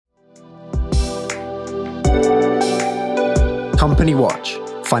Company Watch,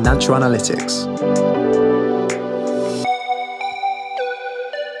 Financial Analytics.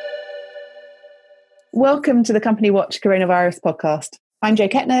 Welcome to the Company Watch Coronavirus Podcast. I'm Jo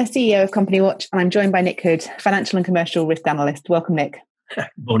Kettner, CEO of Company Watch, and I'm joined by Nick Hood, Financial and Commercial Risk Analyst. Welcome, Nick.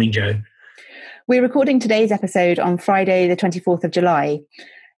 Morning, Jo. We're recording today's episode on Friday, the 24th of July.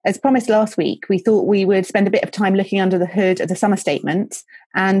 As promised last week, we thought we would spend a bit of time looking under the hood of the summer statement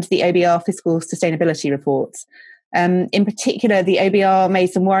and the OBR fiscal sustainability reports. In particular, the OBR made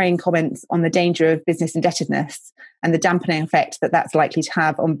some worrying comments on the danger of business indebtedness and the dampening effect that that's likely to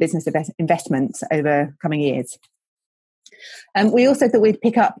have on business investments over coming years. We also thought we'd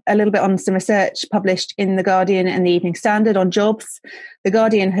pick up a little bit on some research published in The Guardian and the Evening Standard on jobs. The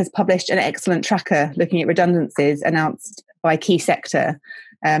Guardian has published an excellent tracker looking at redundancies announced by key sector.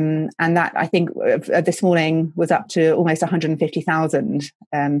 And that, I think, this morning was up to almost 150,000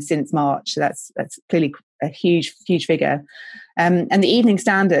 since March. So that's clearly a huge figure. And the Evening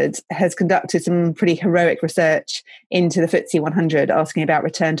Standard has conducted some pretty heroic research into the FTSE 100, asking about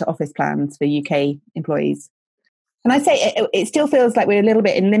return to office plans for UK employees. And I'd say it still feels like we're a little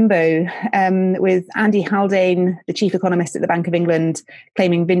bit in limbo, with Andy Haldane, the chief economist at the Bank of England,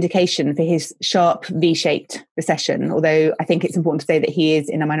 claiming vindication for his sharp V-shaped recession, although I think it's important to say that he is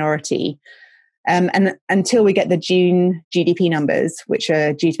in a minority. And until we get the June GDP numbers, which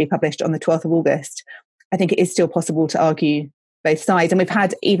are due to be published on the 12th of August, I think it is still possible to argue both sides. And we've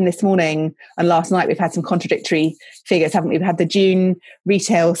had, even this morning and last night, we've had some contradictory figures, haven't we? We've had the June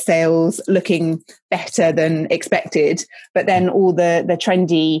retail sales looking better than expected, but then all the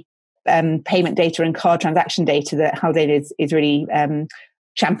trendy payment data and card transaction data that Haldane is really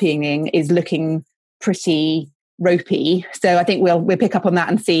championing is looking pretty ropey. So I think we'll pick up on that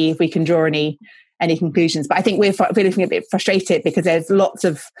and see if we can draw any conclusions. But I think we're feeling a bit frustrated because there's lots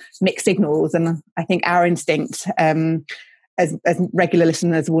of mixed signals, and I think our instinct, as regular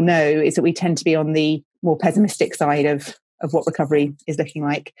listeners will know, is that we tend to be on the more pessimistic side of what recovery is looking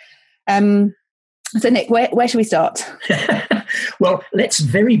like. So Nick, where should we start? Well, let's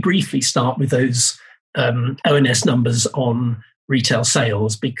very briefly start with those ONS numbers on retail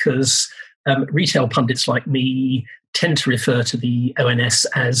sales, because retail pundits like me tend to refer to the ONS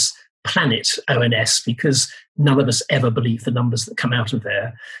as Planet ONS, because none of us ever believe the numbers that come out of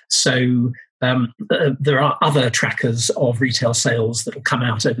there. So there are other trackers of retail sales that will come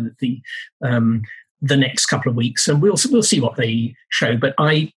out over the next couple of weeks, and we'll see what they show. But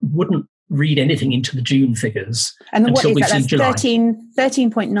I wouldn't read anything into the June figures until we've seen July.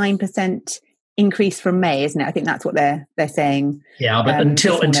 13.9% increase from May, isn't it? I think that's what they're saying. Yeah, but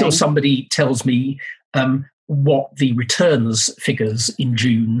until somebody tells me what the returns figures in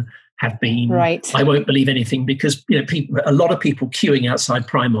June have been, right, I won't believe anything, because a lot of people queuing outside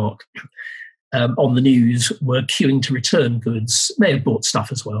Primark on the news were queuing to return goods. May have bought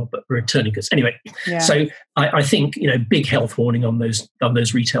stuff as well, but were returning goods anyway. Yeah. So I think big health warning on those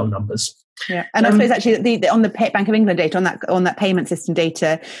retail numbers. Yeah, and I suppose actually on the Bank of England data, on that payment system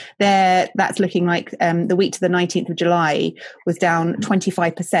data, that's looking like the week to the 19th of July was down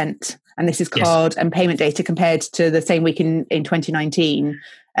 25%, and this is card and payment data compared to the same week in 2019.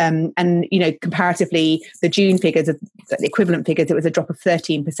 And comparatively, the June figures, the equivalent figures, it was a drop of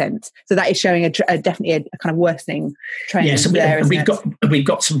 13%. So that is showing definitely a kind of worsening trend. Yes, we've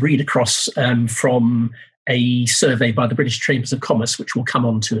got some read across from a survey by the British Chambers of Commerce, which we'll come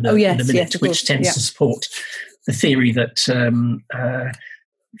on to in a minute, which tends to support the theory that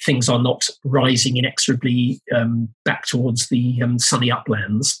things are not rising inexorably back towards the sunny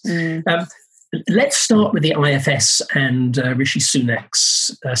uplands. Let's start with the IFS and Rishi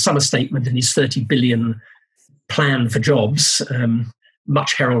Sunak's summer statement and his 30 billion plan for jobs,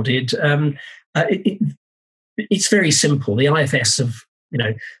 much heralded. It's very simple. The IFS have,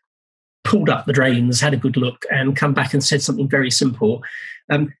 pulled up the drains, had a good look, and come back and said something very simple.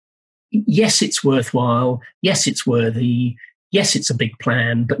 Yes, it's worthwhile. Yes, it's worthy. Yes, it's a big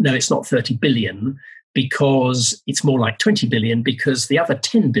plan, but no, it's not 30 billion, because it's more like 20 billion, because the other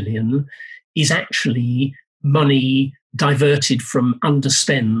 10 billion is actually money diverted from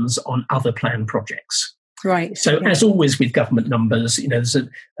underspends on other planned projects. Right. So as always with government numbers, there's a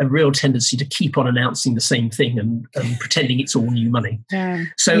real tendency to keep on announcing the same thing and pretending it's all new money. Yeah.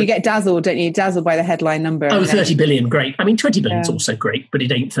 So you get dazzled, don't you? Dazzled by the headline number. Oh, 30 billion, great. I mean, 20 billion is also great, but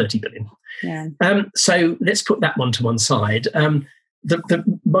it ain't 30 billion. Yeah. So let's put that one to one side.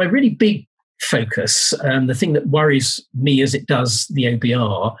 My really big focus, the thing that worries me as it does the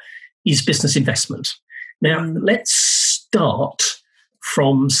OBR, is business investment. Now, let's start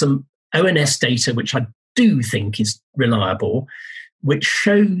from some ONS data, which I do think is reliable, which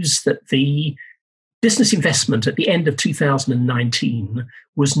shows that the business investment at the end of 2019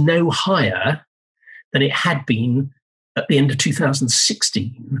 was no higher than it had been at the end of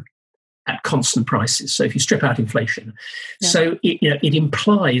 2016 at constant prices. So if you strip out inflation. Yeah. So it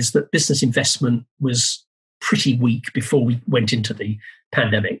implies that business investment was pretty weak before we went into the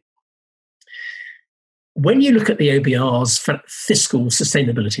pandemic. When you look at the OBR's fiscal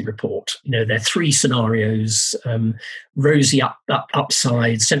sustainability report, there are three scenarios: rosy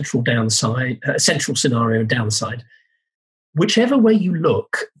upside, central downside, central scenario, and downside. Whichever way you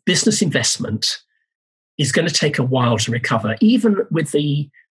look, business investment is going to take a while to recover. Even with the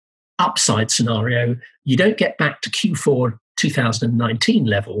upside scenario, you don't get back to Q4 2019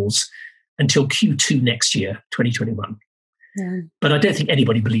 levels until Q2 next year, 2021. Yeah. But I don't think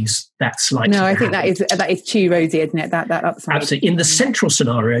anybody believes that's likely. No, I think that is too rosy, isn't it? That upside. Absolutely. In the central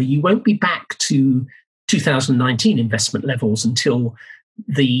scenario, you won't be back to 2019 investment levels until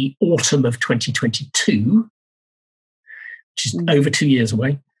the autumn of 2022, which is over 2 years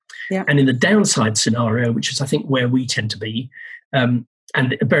away. Yeah. And in the downside scenario, which is I think where we tend to be, and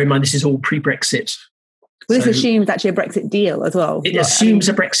bear in mind this is all pre-Brexit. Well, this assumes actually a Brexit deal as well. It assumes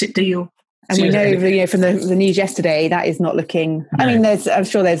a Brexit deal. And we know, from the news yesterday, that is not looking. No. I mean, I'm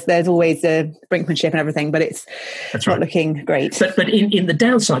sure there's always the brinkmanship and everything, but that's not looking great. But in the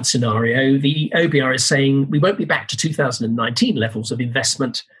downside scenario, the OBR is saying we won't be back to 2019 levels of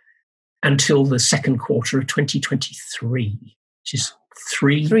investment until the second quarter of 2023, which is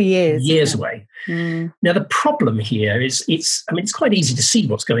three years away. Mm. Now, the problem here is it's quite easy to see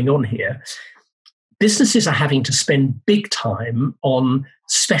what's going on here. Businesses are having to spend big time on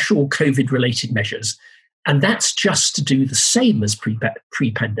special COVID-related measures, and that's just to do the same as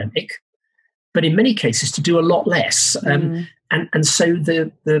pre-pandemic, but in many cases to do a lot less. And so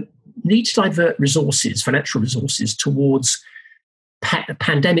the need to divert resources, financial resources, towards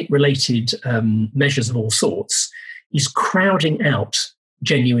pandemic-related measures of all sorts is crowding out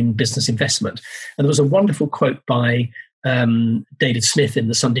genuine business investment. And there was a wonderful quote by David Smith in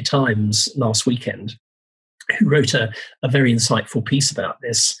the Sunday Times last weekend, who wrote a very insightful piece about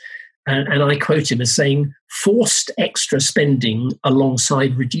this. And I quote him as saying, forced extra spending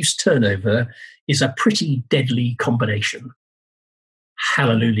alongside reduced turnover is a pretty deadly combination.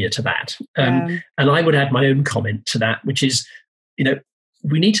 Hallelujah to that. And I would add my own comment to that, which is,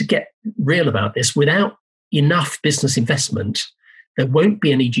 we need to get real about this. Without enough business investment, there won't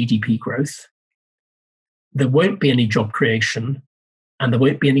be any GDP growth. There won't be any job creation, and there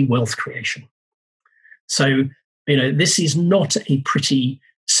won't be any wealth creation. So, this is not a pretty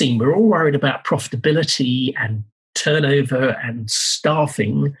scene. We're all worried about profitability and turnover and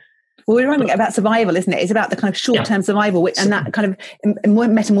staffing. Well, we're worrying about survival, isn't it? It's about the kind of short-term survival, and that kind of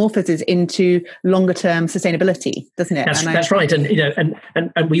metamorphoses into longer-term sustainability, doesn't it? That's right.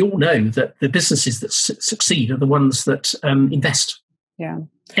 And we all know that the businesses that succeed are the ones that invest. Yeah.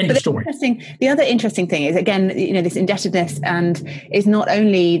 End of story. The other interesting thing is, again, this indebtedness, and it's not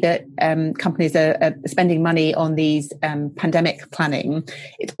only that companies are spending money on these pandemic planning,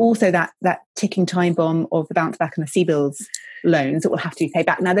 it's also that ticking time bomb of the bounce back and the CBILS loans that will have to be paid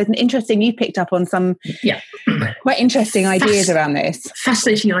back. Now, you picked up on some quite interesting ideas around this.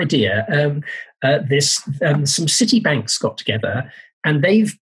 Fascinating idea. Some city banks got together and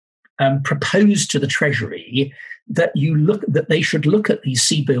they've proposed to the Treasury that they should look at these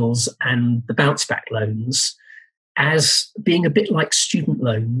CBILS and the bounce back loans as being a bit like student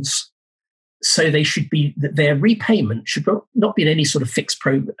loans. So their repayment should not be in any sort of fixed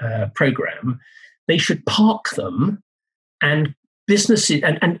program. They should park them and businesses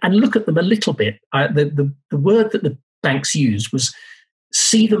and look at them a little bit. The word that the banks used was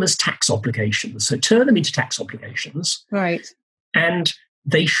see them as tax obligations. So turn them into tax obligations. Right. And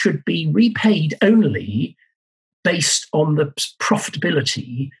they should be repaid only based on the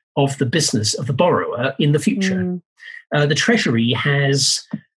profitability of the business of the borrower in the future. The Treasury has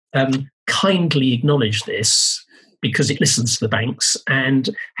kindly acknowledged this because it listens to the banks and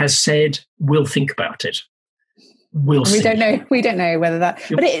has said, we'll think about it. We'll see. We don't know whether that,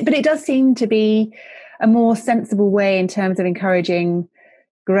 but it does seem to be a more sensible way in terms of encouraging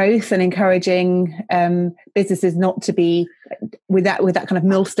growth and encouraging businesses not to be with that kind of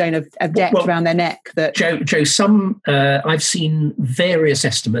millstone of debt around their neck. That Joe, I've seen various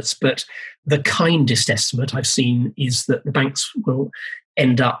estimates, but the kindest estimate I've seen is that the banks will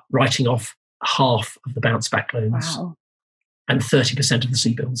end up writing off half of the bounce back loans and 30% of the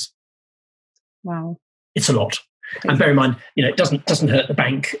CBILS. Wow, it's a lot. And bear in mind, it doesn't hurt the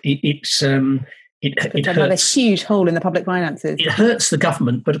bank. It hurts. A huge hole in the public finances. It hurts the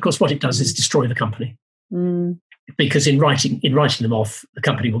government, but of course, what it does is destroy the company. because in writing them off, the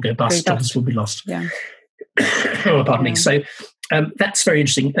company will go bust, jobs will be lost. Yeah. Oh, pardon me. So that's very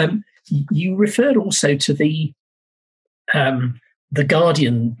interesting. You referred also to the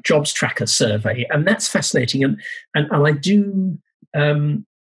Guardian Jobs Tracker survey, and that's fascinating. And I do,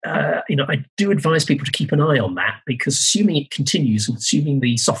 I do advise people to keep an eye on that, because assuming it continues and assuming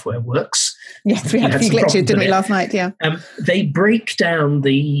the software works, yes, we had a few glitches, didn't we, last night? Yeah, they break down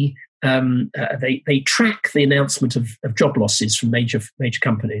the. They track the announcement of job losses from major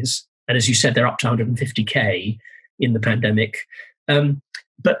companies, and as you said, they're up to 150,000 in the pandemic.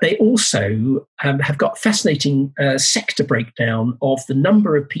 But they also have got fascinating sector breakdown of the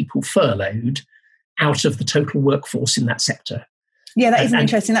number of people furloughed out of the total workforce in that sector. Yeah, that is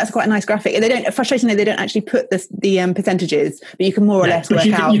interesting. That's quite a nice graphic. Frustratingly, they don't actually put the percentages, but you can more or less work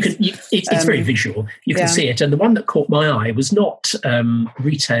out. It's very visual. You can see it. And the one that caught my eye was not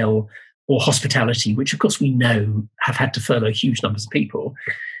retail or hospitality, which of course we know have had to furlough huge numbers of people.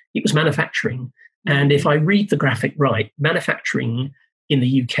 It was manufacturing. And if I read the graphic right, manufacturing in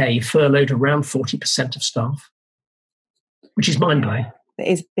the UK furloughed around 40% of staff, which is mind-blowing. It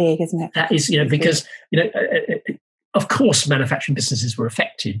is big, isn't it? That is, because, of course, manufacturing businesses were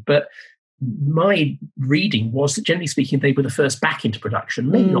affected, but my reading was that, generally speaking, they were the first back into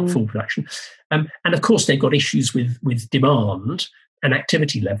production, maybe not full production. And of course, they've got issues with demand and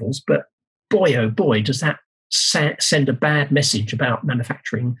activity levels, but boy, oh boy, does that send a bad message about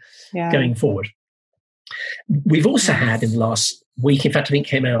manufacturing going forward. We've also had in the last week, in fact, I think it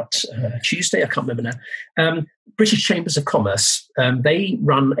came out Tuesday, I can't remember now, British Chambers of Commerce. They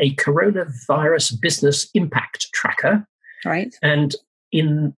run a coronavirus business impact tracker. Right. And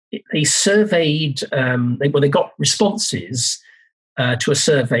they surveyed, they got responses to a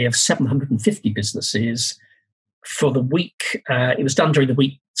survey of 750 businesses for the week. It was done during the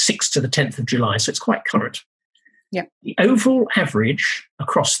week 6th to the 10th of July, so it's quite current. Yep. The overall average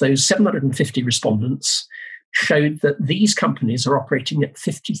across those 750 respondents showed that these companies are operating at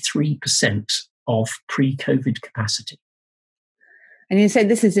 53% of pre-COVID capacity. And you said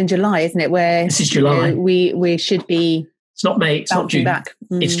this is in July, isn't it? Where this is July. We should be. It's not May. It's not June. Back.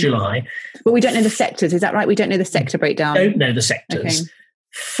 It's July. But we don't know the sectors. Is that right? We don't know the sector breakdown. Don't know the sectors. Okay.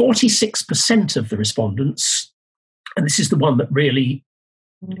 46% of the respondents, and this is the one that really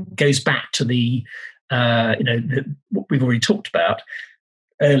goes back to the what we've already talked about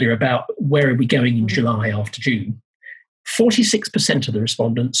earlier about where are we going in July after June. 46% of the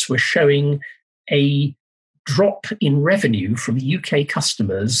respondents were showing a drop in revenue from UK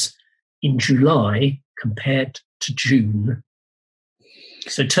customers in July compared to June.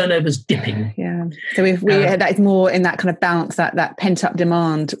 So turnover's dipping. Yeah. So that is more in that kind of bounce, that pent up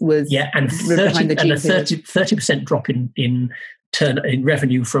demand was and 30% drop in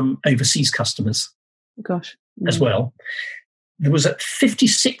revenue from overseas customers. Gosh. As well. There was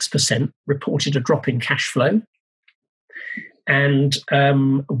 56% reported a drop in cash flow, and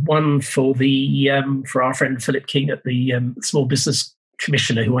one for our friend Philip King at the Small Business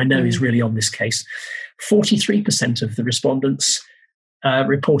Commissioner, who I know is really on this case. 43% of the respondents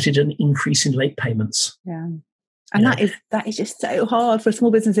reported an increase in late payments. Yeah. And that is just so hard for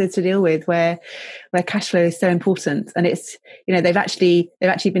small businesses to deal with, where cash flow is so important, and it's they've actually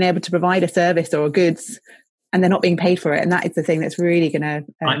been able to provide a service or goods, and they're not being paid for it, and that is the thing that's really going to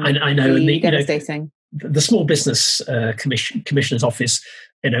I know, be devastating. The Small Business Commissioner's office,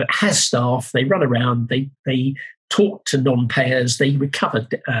 has staff. They run around. They talk to non-payers. They recover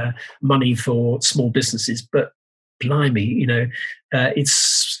money for small businesses, but blimey,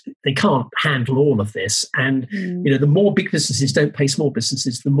 they can't handle all of this. And, the more big businesses don't pay small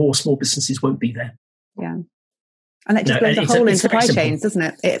businesses, the more small businesses won't be there. Yeah. And that just blows a hole in supply chains, doesn't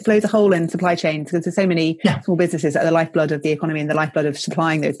it? It blows a hole in supply chains because there's so many small businesses that are the lifeblood of the economy and the lifeblood of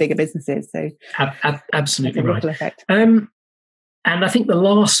supplying those bigger businesses. So absolutely right. And I think the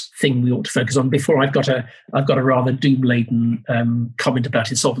last thing we ought to focus on before I've got a rather doom-laden comment about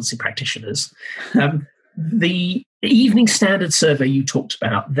insolvency practitioners. The Evening Standard survey you talked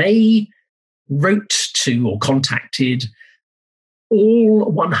about, they wrote to or contacted all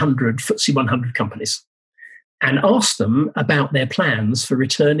 100 FTSE 100 companies and asked them about their plans for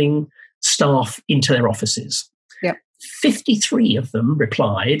returning staff into their offices. Yep. 53 of them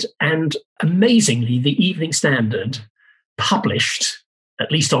replied, and amazingly, the Evening Standard published,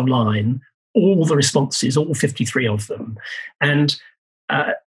 at least online, all the responses, all 53 of them. And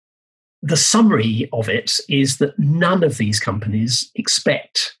the summary of it is that none of these companies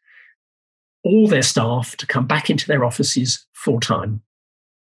expect all their staff to come back into their offices full time.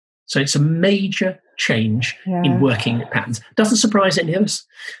 So it's a major change in working patterns. Doesn't surprise any of us,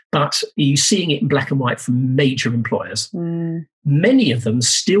 but you're seeing it in black and white from major employers. Many of them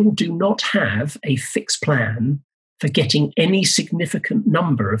still do not have a fixed plan for getting any significant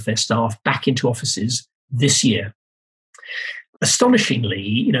number of their staff back into offices this year.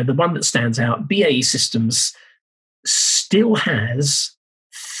 Astonishingly, the one that stands out, BAE Systems still has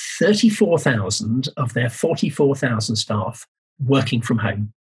 34,000 of their 44,000 staff working from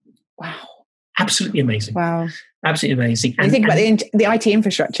home. Wow. Absolutely amazing. Wow. Absolutely amazing. And think about the IT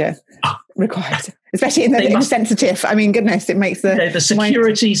infrastructure required, especially in the sensitive. I mean, goodness, it makes the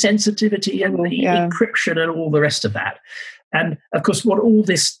security, sensitivity, and the encryption and all the rest of that. And of course, what all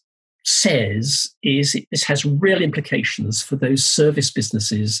this says is this has real implications for those service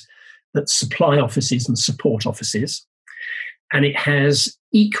businesses that supply offices and support offices. And it has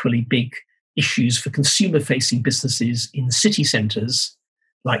equally big issues for consumer-facing businesses in city centres,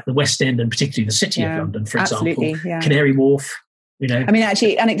 like the West End and particularly the City of London, for example, Canary Wharf. I mean,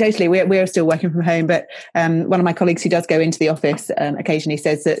 actually, anecdotally, we're still working from home, but one of my colleagues who does go into the office occasionally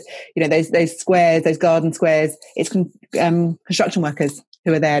says that those squares, those garden squares, it's construction workers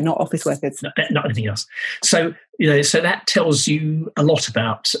who are there, not office workers, not anything else. So so that tells you a lot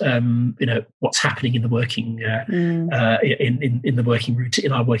about what's happening in the working in the working routine,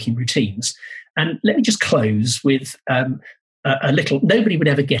 in our working routines. And let me just close with a little. Nobody would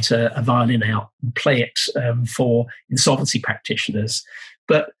ever get a violin out and play it for insolvency practitioners,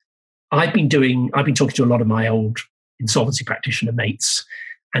 but I've been talking to a lot of my old insolvency practitioner mates,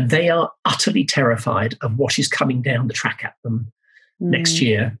 and they are utterly terrified of what is coming down the track at them next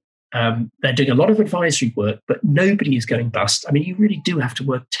year. They're doing a lot of advisory work, but nobody is going bust. I mean, you really do have to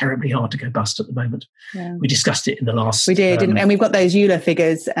work terribly hard to go bust at the moment. Yeah. We discussed it in the last... We did, and we've got those Euler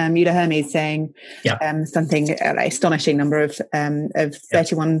figures, Euler Hermes saying something like astonishing number of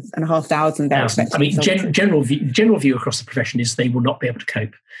 31,500 they're expecting. I mean, general view across the profession is they will not be able to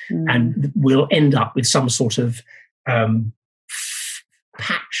cope and will end up with some sort of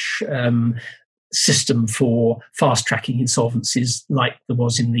patch system for fast-tracking insolvencies like there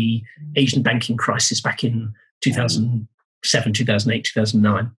was in the Asian banking crisis back in 2007, 2008,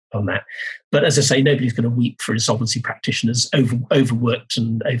 2009 on that. But as I say, nobody's going to weep for insolvency practitioners overworked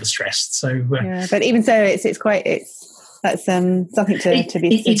and overstressed. So, but even so, that's something to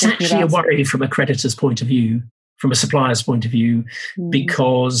be. It's actually about. A worry from a creditor's point of view, from a supplier's point of view,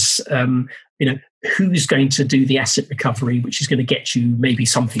 because who's going to do the asset recovery, which is going to get you maybe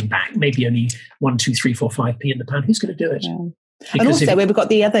something back, maybe only 1, 2, 3, 4, 5p in the pound. Who's going to do it? Yeah. And also, we've got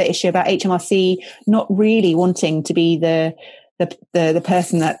the other issue about HMRC not really wanting to be the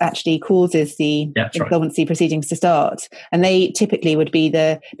person that actually causes the insolvency proceedings to start. And they typically would be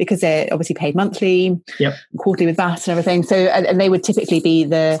because they're obviously paid monthly, quarterly with VAT and everything. So, and they would typically be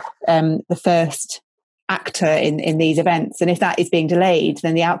the first actor in these events, and if that is being delayed,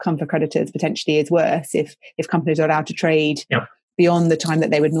 then the outcome for creditors potentially is worse if companies are allowed to trade beyond the time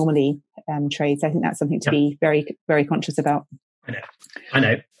that they would normally trade. So I think that's something to be very, very conscious about. I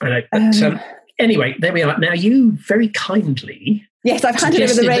know. But anyway, there we are. Now you very kindly I've handed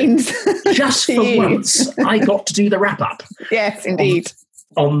over the reins just for once I got to do the wrap up. Yes, indeed.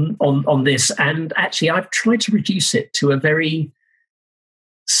 On this, and actually I've tried to reduce it to a very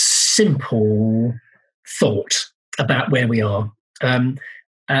simple thought about where we are and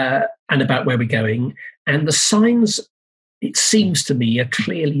about where we're going. And the signs, it seems to me, are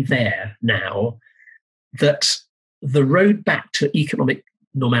clearly there now that the road back to economic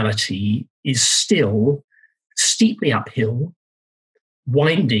normality is still steeply uphill,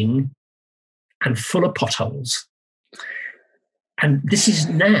 winding, and full of potholes. And this is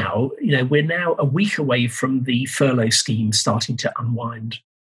now, we're now a week away from the furlough scheme starting to unwind.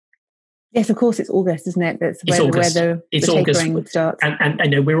 Yes, of course, it's August, isn't it? That's where the tapering starts. And I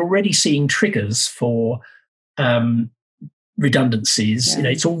know we're already seeing triggers for redundancies. Yeah.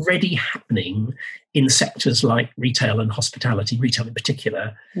 It's already happening in sectors like retail and hospitality, retail in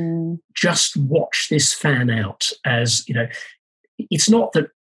particular. Just watch this fan out as, it's not that,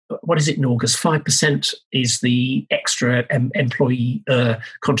 what is it in August? 5% is the extra employee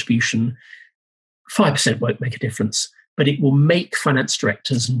contribution. 5% won't make a difference, but it will make finance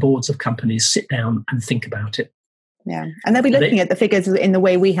directors and boards of companies sit down and think about it. Yeah, and they'll be looking at the figures in the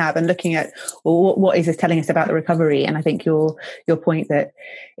way we have and looking at what is this telling us about the recovery. And I think your point that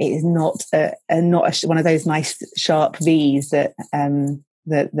it is not one of those nice sharp V's that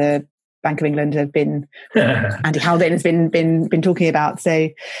the Bank of England have been Andy Halden has been talking about. So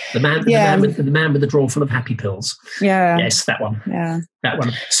the man with the drawer full of happy pills. Yeah. Yes, that one. Yeah. That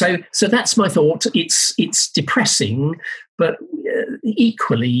one. So that's my thought. It's depressing, but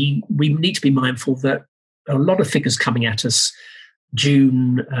equally, we need to be mindful that a lot of figures coming at us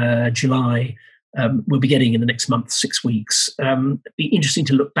June, July, we'll be getting in the next month, 6 weeks. It'd be interesting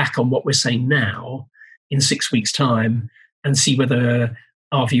to look back on what we're saying now in 6 weeks' time and see whether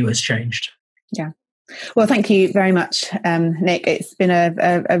our view has changed. Yeah. Well, thank you very much, Nick. It's been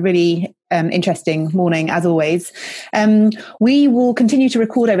a really interesting morning, as always. We will continue to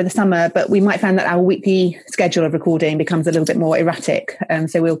record over the summer, but we might find that our weekly schedule of recording becomes a little bit more erratic.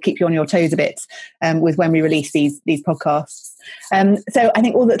 So we'll keep you on your toes a bit with when we release these podcasts. So I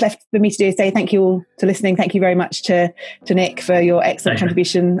think all that's left for me to do is say thank you all to listening. Thank you very much to Nick for your excellent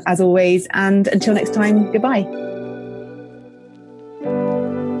contribution, as always. And until next time, goodbye.